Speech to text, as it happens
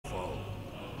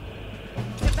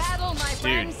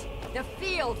dude. The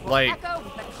field will Like, echo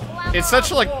with the clamor it's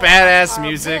such of like war. badass Our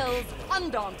music. wills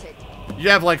undaunted. You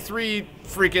have like 3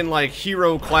 freaking like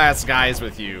hero class guys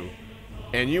with you,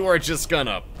 and you are just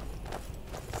gonna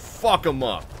fuck them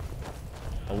up.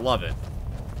 I love it.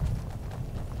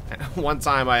 One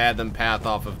time I had them path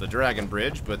off of the Dragon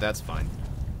Bridge, but that's fine.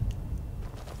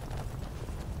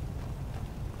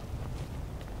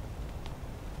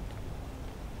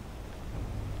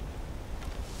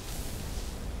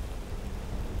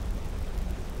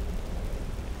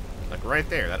 Like right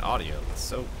there, that audio is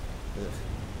so... Ugh.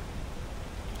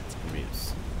 It's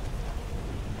confused.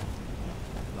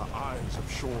 The eyes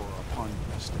of shore are upon you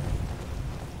this day.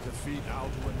 Defeat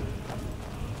Alduin.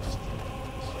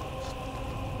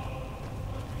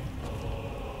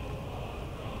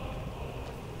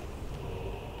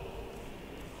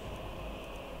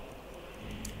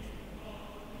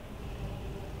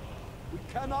 We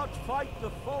cannot fight the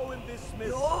foe in this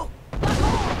mist. No!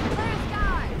 Clear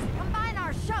skies! Combine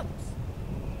our shouts!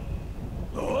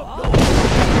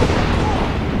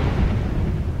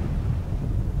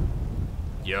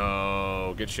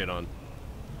 Yo, get shit on.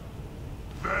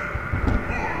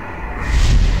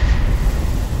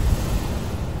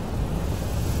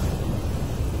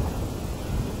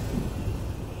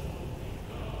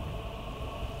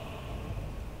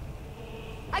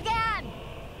 Again!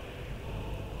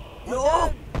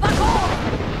 No!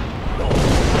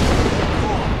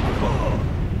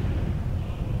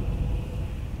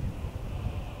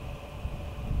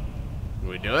 Can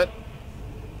we do it?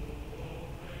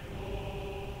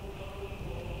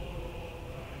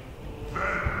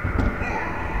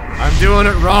 I'm doing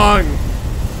it wrong!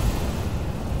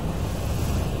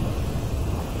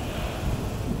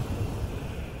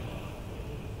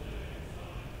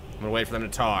 I'm gonna wait for them to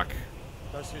talk.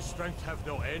 Does his strength have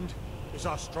no end? Is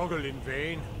our struggle in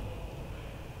vain?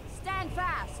 Stand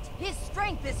fast! His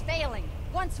strength is failing.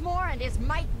 Once more and his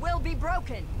might will be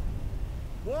broken.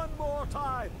 One more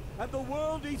time, and the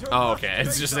World Eater. Oh, must okay. It's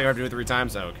face just us. they have to do it 3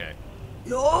 times? Oh, okay.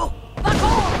 No!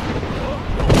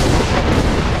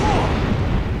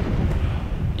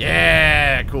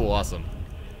 Yeah! Cool, awesome.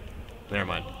 Never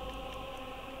mind. What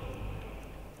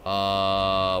do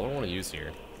I want to use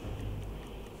here?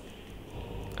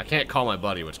 I can't call my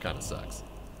buddy, which kind of sucks.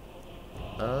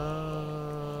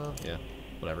 Yeah,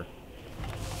 whatever.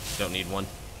 Don't need one.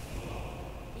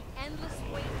 The endless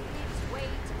wait gives way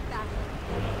to battle.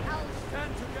 I'll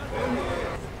Stand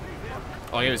together.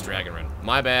 Oh, he was Dragon Run.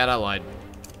 My bad, I lied.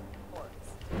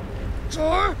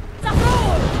 Sure.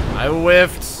 I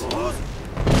whiffed.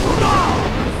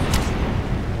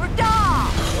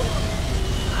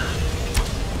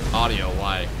 Audio,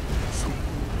 why?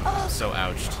 So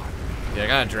ouched. Yeah, I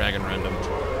got a Dragon Run him.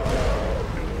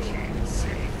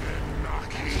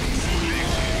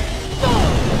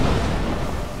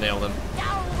 Nailed him.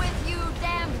 Down with you,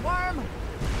 damned worm!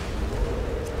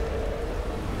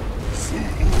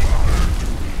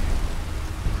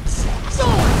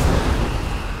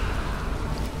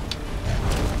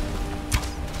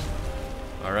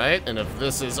 Alright, and if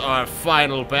this is our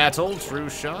final battle, true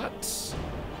shot.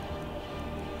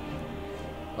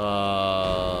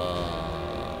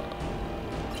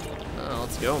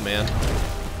 Let's go, man.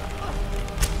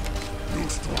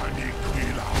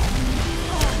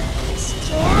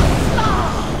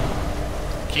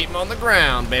 Keep him on the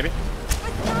ground, baby. With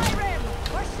Skyrim,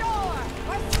 or shore,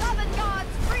 or Southern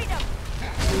God's freedom!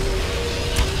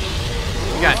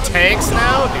 You got tanks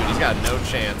now? Dude, he's got no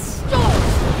chance.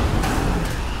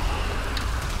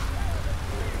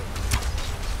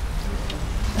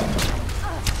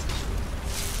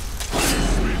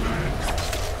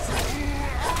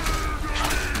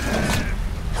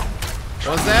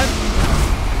 What's that?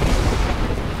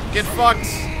 Get fucked.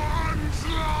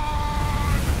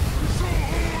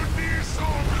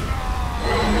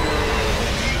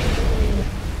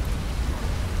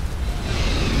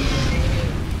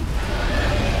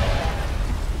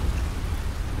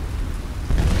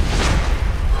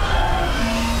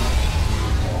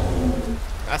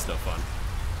 That's no fun.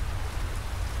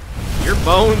 Your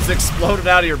bones exploded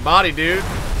out of your body, dude.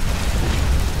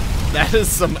 That is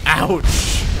some ouch.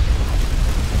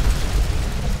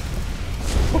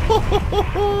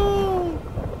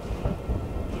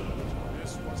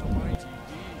 This was a mighty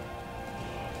deed.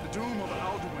 The doom of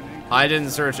Alduin. I didn't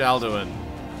search Alduin.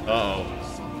 Uh-oh.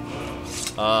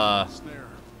 Snare.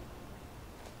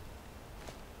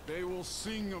 They will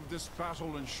sing of this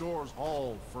battle in Shore's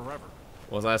Hall forever.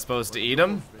 Was I supposed to eat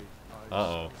him?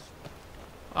 Uh-oh. Oh,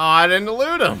 I didn't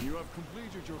elude him. You have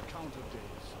completed your count of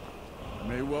days. I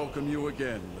may welcome you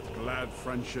again with glad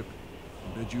friendship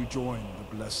and bid you join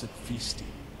the blessed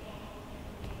feasting.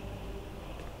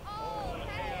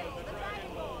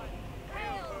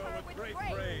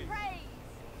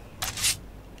 Praise!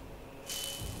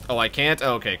 Oh, I can't?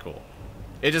 Oh, okay, cool.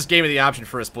 It just gave me the option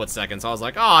for a split second, so I was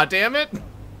like, aw, damn it.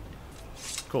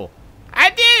 Cool. I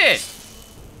did it!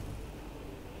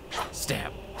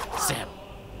 Stab. Stab.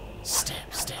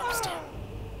 Stab, stab, stab.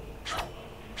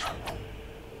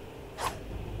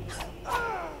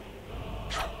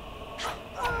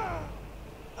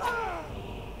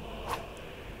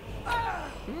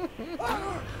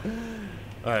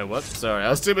 Alright, what? Sorry, I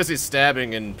was too busy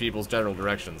stabbing in people's general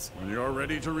directions. When you're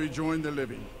ready to rejoin the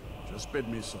living, just bid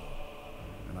me so,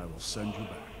 and I will send you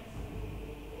back.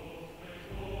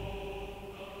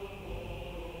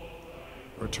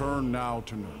 Return now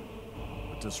to Nurn,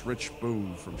 with this rich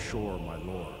boon from shore, my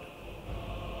lord.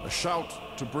 A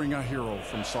shout to bring a hero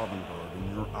from Sovngarde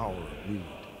in your hour of need.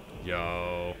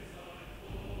 Yo.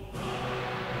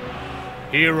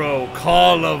 Hero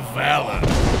Call of Valor.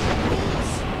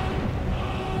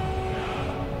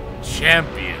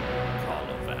 Champion Call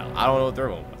of Valor. I don't know what they're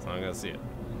going with, so I'm gonna see it.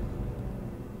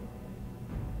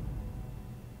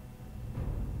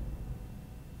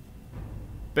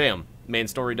 Bam. Main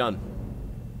story done.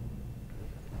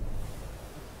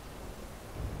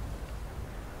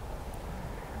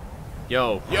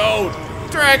 Yo. Yo!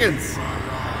 Dragons!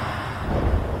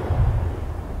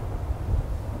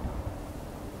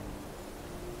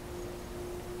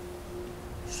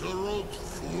 Serot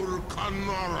fur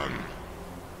Kanaran.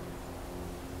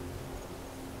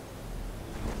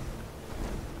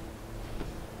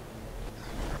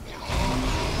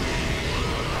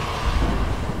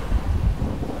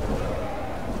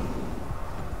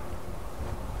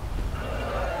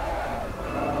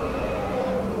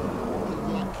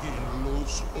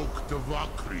 Los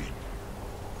Oktavakrid.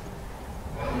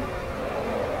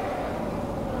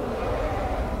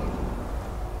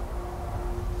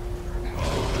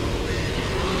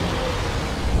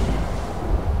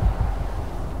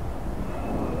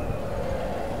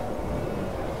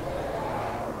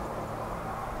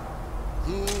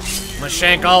 I'm gonna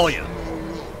shank all of you.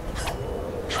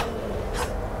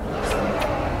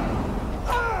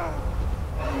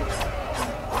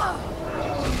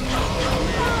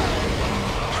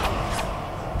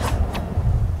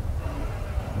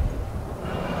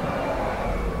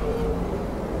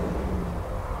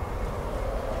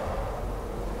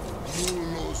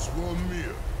 Los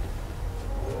Vomir.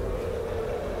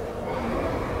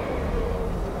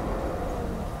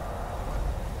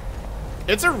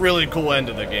 It's a really cool end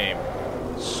to the game.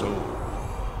 So,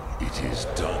 it is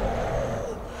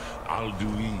done.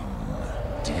 Alduin,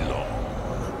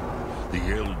 Dilon, the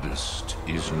eldest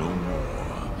is no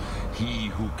more. He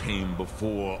who came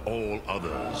before all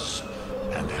others,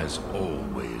 and has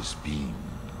always been.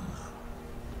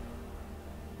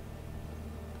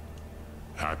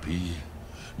 Happy?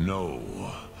 No,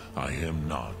 I am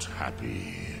not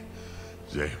happy.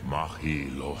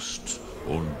 Zehmahi lost,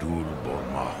 Ondur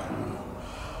Bormahu.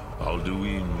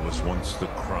 Alduin was once the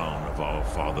crown of our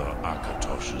father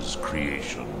Akatosh's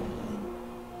creation.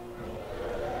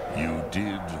 You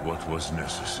did what was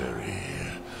necessary.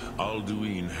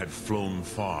 Alduin had flown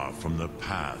far from the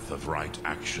path of right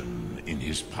action in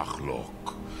his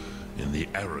Pachlok, in the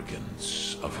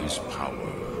arrogance of his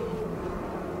power.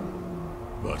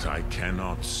 But I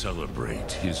cannot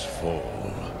celebrate his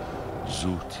fall.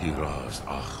 Zutiraz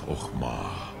Ach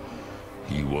Ochma.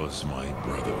 He was my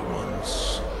brother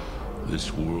once.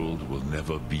 This world will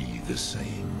never be the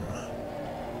same.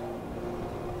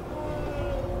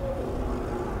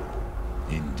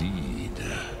 Indeed,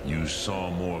 you saw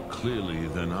more clearly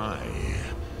than I.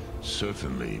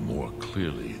 Certainly more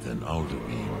clearly than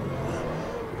Alduin.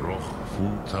 Roch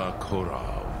Funta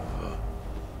Korav.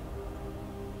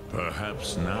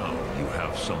 Perhaps now you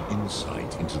have some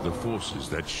insight into the forces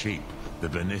that shape the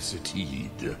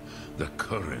Benesitid, the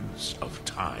currents of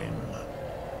time.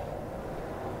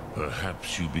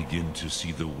 Perhaps you begin to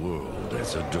see the world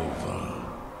as a Dova.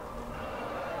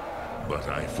 But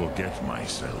I forget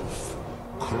myself.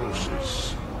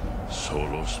 Croesus,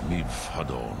 Solos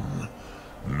Midfadon.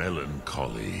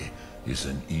 Melancholy is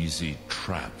an easy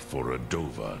trap for a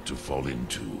Dova to fall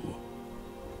into.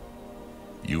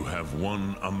 You have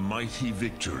won a mighty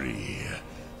victory,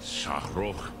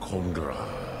 Shahroch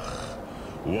Kongrach.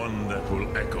 One that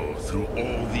will echo through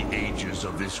all the ages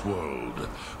of this world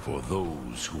for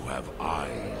those who have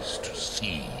eyes to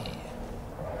see.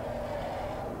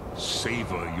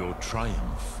 Savor your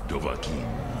triumph,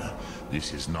 Dovahkiin.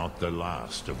 This is not the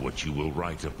last of what you will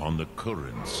write upon the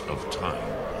currents of time.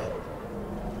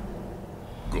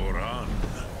 Goran,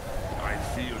 I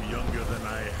feel younger than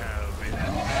I have in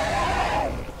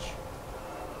age.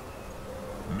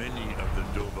 Many of the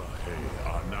Dovahe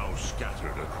are now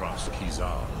scattered across Kizar.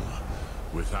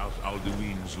 Without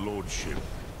Alduin's lordship,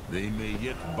 they may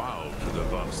yet bow to the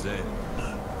Vazen,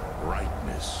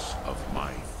 brightness of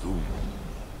my Thum.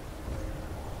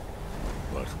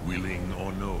 But willing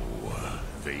or no,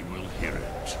 they will hear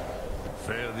it.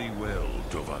 Fare thee well,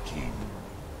 Dovahkiin.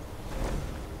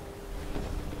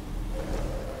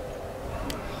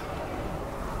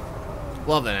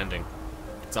 Love that ending.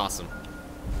 It's awesome.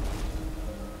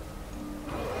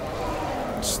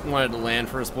 Just wanted to land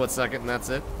for a split second and that's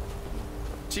it.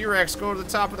 T-Rex, go to the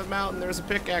top of the mountain. There's a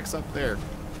pickaxe up there.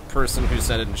 Person who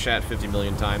said it in chat 50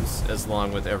 million times, as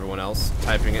long with everyone else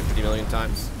typing it 50 million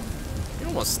times. You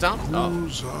almost stomped. Oh.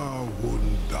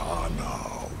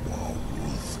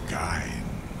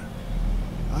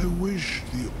 I wish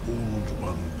the Old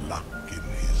One luck in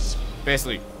his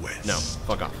Basically, quest. no.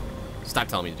 Fuck off. Stop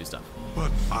telling me to do stuff.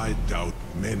 But I doubt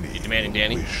many You demanding,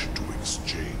 Danny? wish to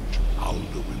exchange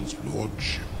Alduin's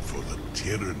lordship for the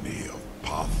tyranny of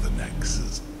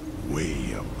Parthenax's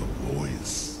way of the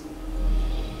voice.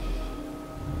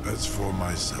 As for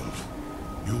myself,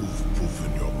 you've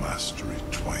proven your mastery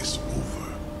twice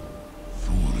over.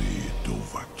 Thuri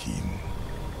Dovahkiin,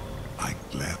 I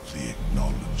gladly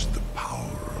acknowledge the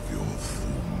power of your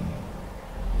Thum.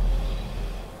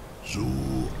 Zu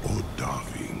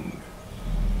Odaving,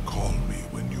 call me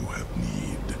when you have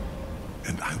need,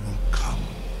 and I will come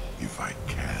if I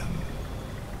can.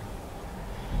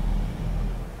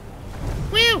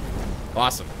 Woo!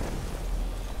 Awesome.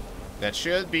 That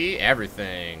should be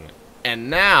everything. And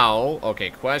now, okay,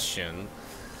 question.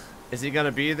 Is he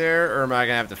gonna be there, or am I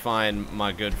gonna have to find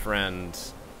my good friend,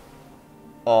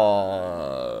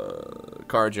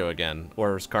 Carjo again?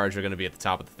 Or is Carjo gonna be at the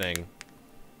top of the thing?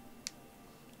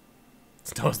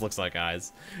 Those looks like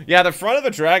eyes. Yeah, the front of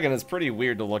the dragon is pretty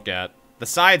weird to look at. The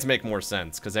sides make more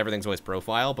sense, because everything's always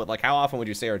profile, but, like, how often would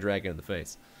you say our dragon in the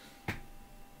face?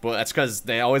 Well, that's because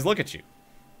they always look at you.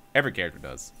 Every character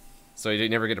does. So you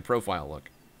never get a profile look.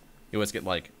 You always get,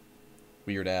 like,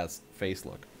 weird-ass face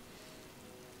look.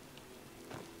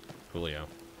 Julio.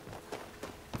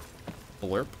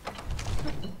 Blurp.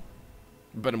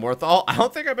 Been to Morthal? I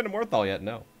don't think I've been to Morthal yet,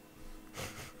 no.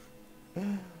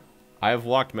 I have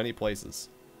walked many places.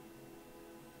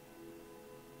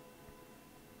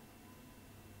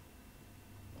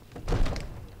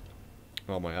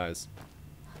 Oh, my eyes.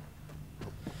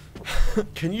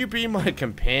 Can you be my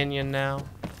companion now?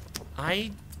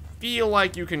 I feel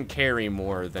like you can carry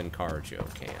more than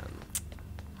Carjo can.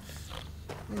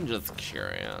 I'm just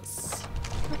curious.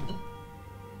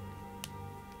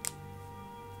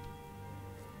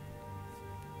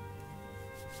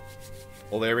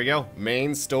 Well, there we go.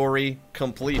 Main story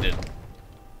completed.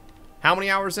 How many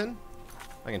hours in?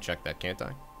 I can check that, can't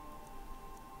I?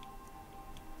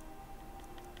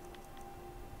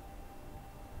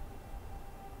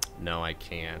 No, I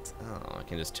can't. Oh, I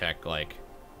can just check, like,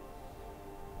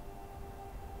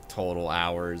 total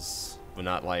hours, but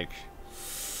not, like,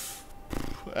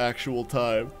 actual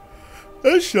time.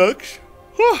 That sucks.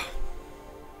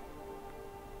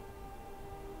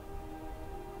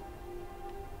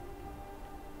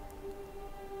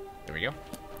 There we go.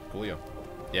 Coolio.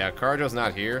 Yeah, Carjo's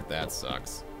not here. That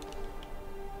sucks.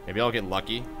 Maybe I'll get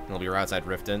lucky. He'll be right outside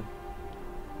Riften.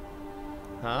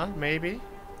 Huh? Maybe?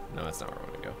 No, that's not where I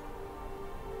want to go.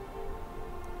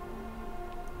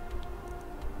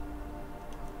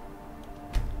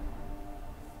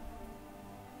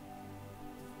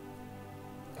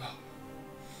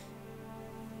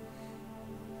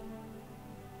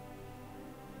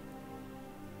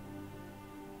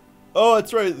 Oh,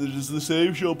 that's right. Does the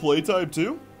save show playtime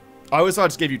too? I always thought it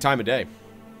just gave you time of day.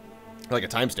 Like a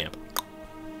timestamp.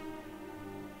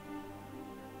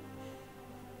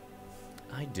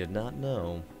 I did not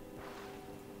know.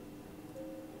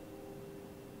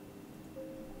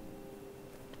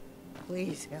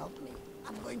 Please help me.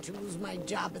 I'm going to lose my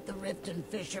job at the Riften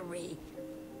fishery.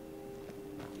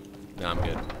 No, I'm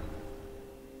good.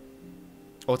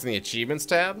 Oh, it's in the achievements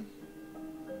tab?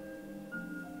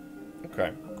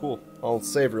 Okay, cool. I'll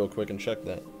save real quick and check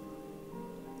that.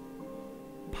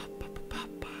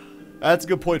 That's a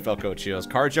good point, Falcochios.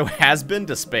 Carjo has been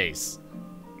to space.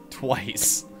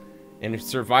 Twice. And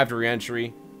survived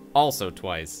re-entry also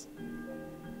twice.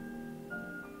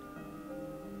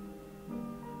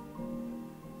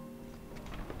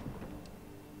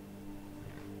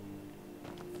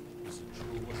 Is it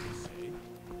true what you say?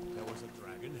 There was a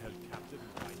dragon held captive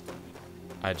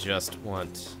by I just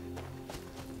want...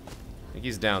 I think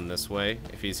he's down this way,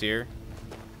 if he's here.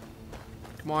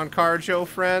 Come on, Carjo,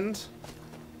 friend.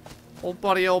 Old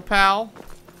buddy, old pal.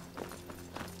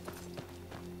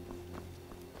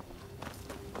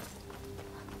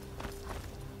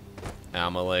 Ow,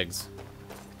 my legs.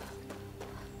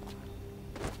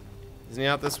 Isn't he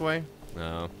out this way?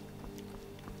 No.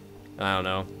 I don't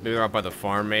know. Maybe they're out by the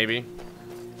farm, maybe?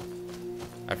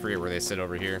 I forget where they sit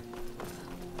over here.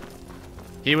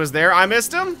 He was there? I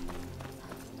missed him?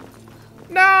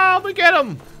 No, we get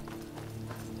him!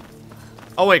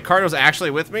 Oh wait, Cardo's actually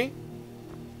with me?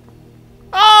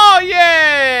 Oh,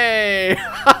 yay!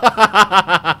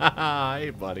 Hey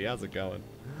buddy, how's it going?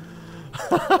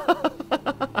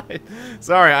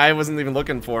 Sorry, I wasn't even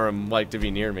looking for him, like, to be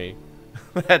near me.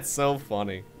 That's so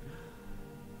funny.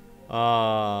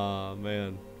 Oh,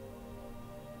 man.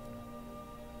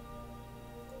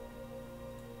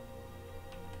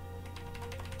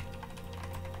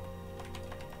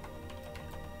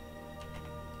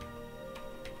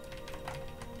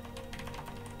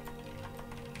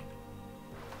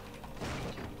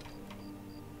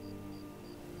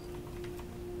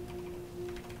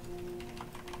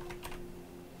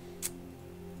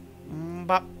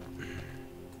 Bop.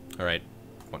 All right.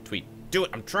 Come on, tweet. Do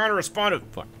it. I'm trying to respond to it.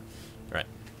 Fuck. All right.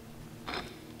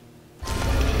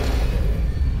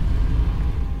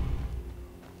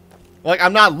 Like,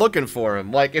 I'm not looking for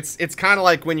him. Like, it's kind of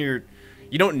like when you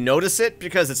don't notice it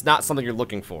because it's not something you're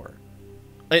looking for.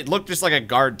 It looked just like a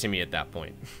guard to me at that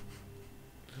point.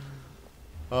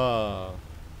 Yeah,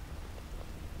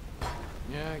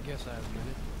 I guess I have a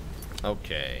minute.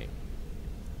 Okay.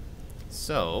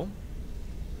 So,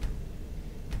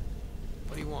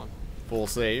 What do you want? full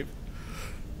save.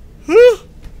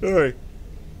 Alright.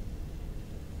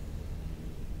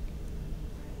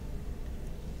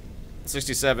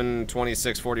 $67,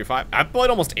 $26, $45. I played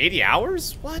almost 80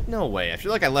 hours? What? No way. I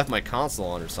feel like I left my console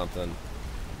on or something.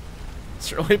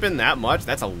 It's really been that much?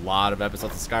 That's a lot of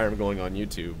episodes of Skyrim going on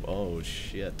YouTube. Oh,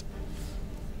 shit.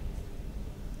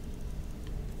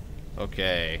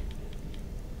 Okay.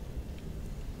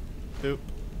 Boop.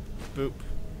 Boop.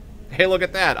 Hey, look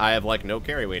at that. I have, like, no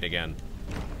carry weight again.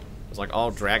 It's like all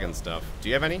dragon stuff. Do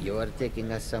you have any? You are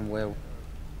taking us somewhere.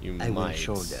 You I will might.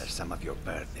 shoulder some of your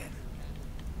burden.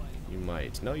 You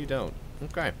might. No, you don't.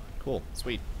 Okay. Cool.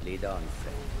 Sweet. Lead on,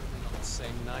 friend. On the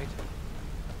same night.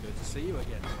 Good to see you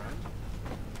again, friend.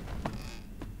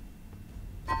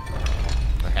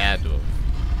 I had to have.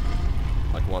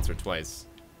 Like once or twice.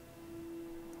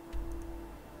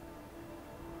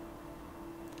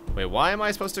 Wait, why am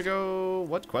I supposed to go...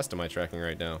 What quest am I tracking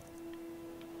right now?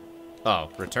 Oh,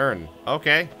 return.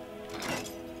 Okay.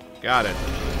 Got it.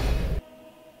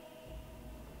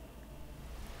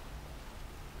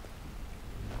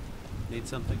 Need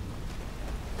something?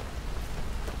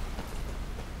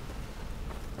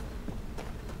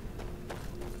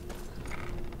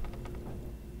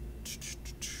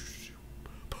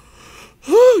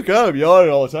 God, I'm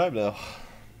yawning all the time now.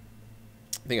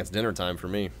 I think it's dinner time for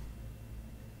me.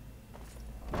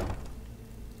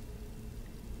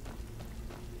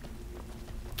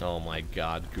 Oh my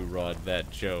god, Gurod, that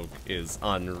joke is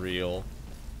unreal.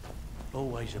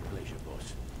 Always a pleasure,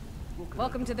 boss.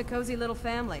 Welcome to the cozy little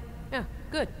family. Yeah,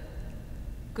 good.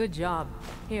 Good job.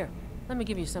 Here, let me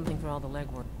give you something for all the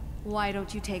legwork. Why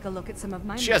don't you take a look at some of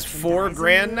my She has merchandise $4 and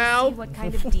grand we'll now? see what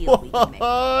kind of deal we can make.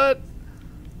 What?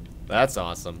 That's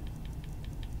awesome.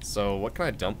 So, what can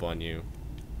I dump on you?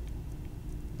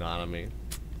 Not on me.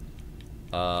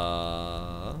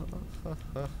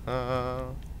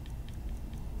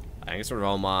 I think sort of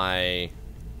all my...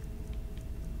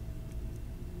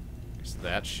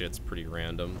 That shit's pretty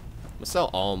random. I'm gonna sell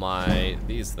all my...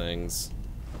 these things.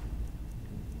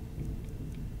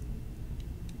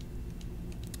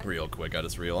 Real quick, I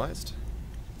just realized.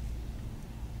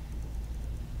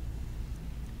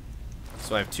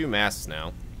 So I have 2 masks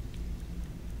now.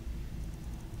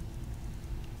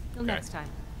 Till next time.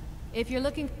 If you're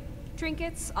looking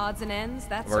trinkets, odds and ends,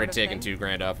 that I've already sort of taken thing. $2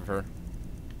 grand off of her.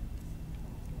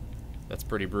 That's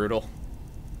pretty brutal.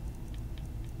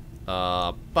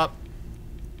 But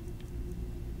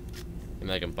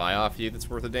maybe I can buy off you that's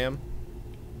worth a damn?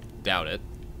 Doubt it.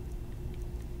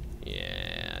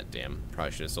 Yeah, damn.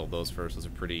 Probably should have sold those first. Those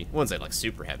are pretty... I wouldn't say like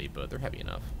super heavy, but they're heavy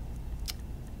enough.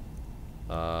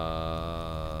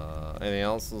 Anything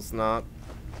else that's not?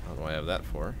 What do I have that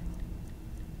for?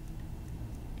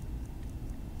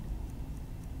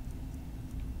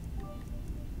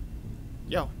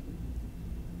 Yo.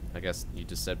 I guess you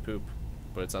just said poop,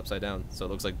 but it's upside down, so it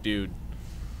looks like dude.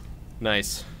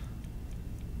 Nice.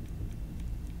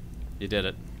 You did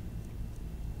it.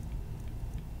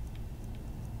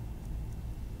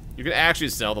 You could actually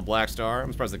sell the Black Star.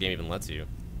 I'm surprised the game even lets you.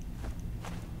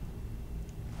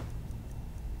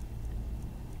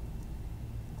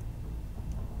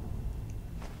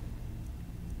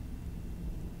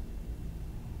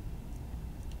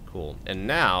 Cool. And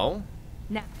now...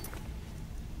 Now.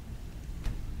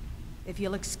 if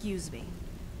you'll excuse me.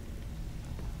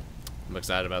 I'm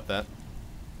excited about that.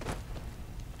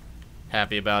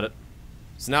 Happy about it.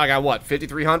 So now I got what,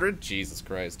 5,300? Jesus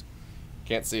Christ.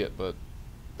 Can't see it, but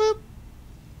boop.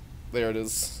 There it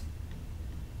is.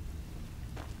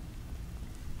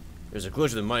 There's a glitch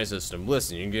in the money system.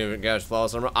 Listen, you can give it guys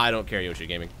flawless armor. I don't care, Yoshi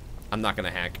Gaming. I'm not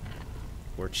gonna hack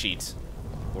or cheat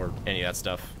or any of that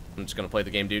stuff. I'm just gonna play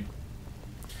the game, dude.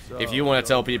 If you want to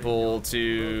tell people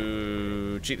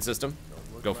to cheat the system,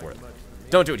 go for it.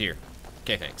 Don't do it here.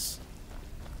 Okay, thanks.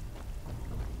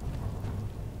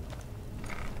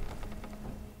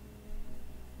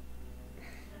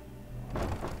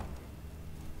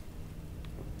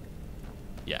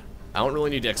 Yeah, I don't really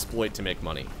need to exploit to make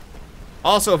money.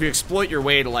 Also, if you exploit your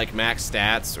way to, like, max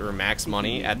stats or max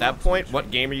money, at that point,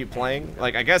 what game are you playing?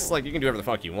 Like, I guess, like, you can do whatever the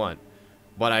fuck you want.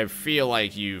 But I feel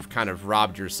like you've kind of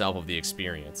robbed yourself of the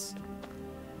experience.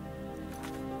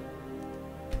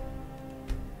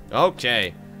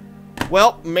 Okay.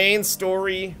 Well, main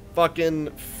story fucking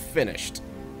finished.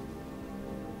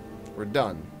 We're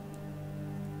done.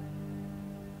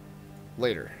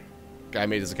 Later. Guy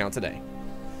made his account today.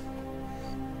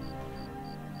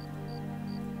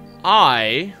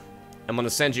 I am going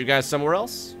to send you guys somewhere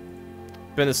else.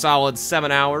 Been a solid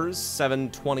 7 hours,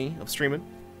 7:20 of streaming.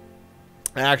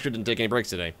 I actually didn't take any breaks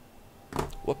today.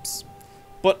 Whoops.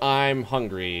 But I'm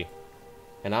hungry.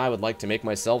 And I would like to make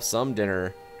myself some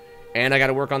dinner. And I got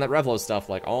to work on that Revlo stuff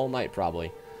like all night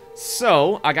probably.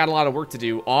 So, I got a lot of work to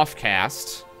do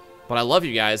off-cast. But I love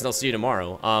you guys and I'll see you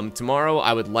tomorrow. Tomorrow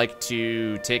I would like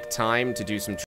to take time to do some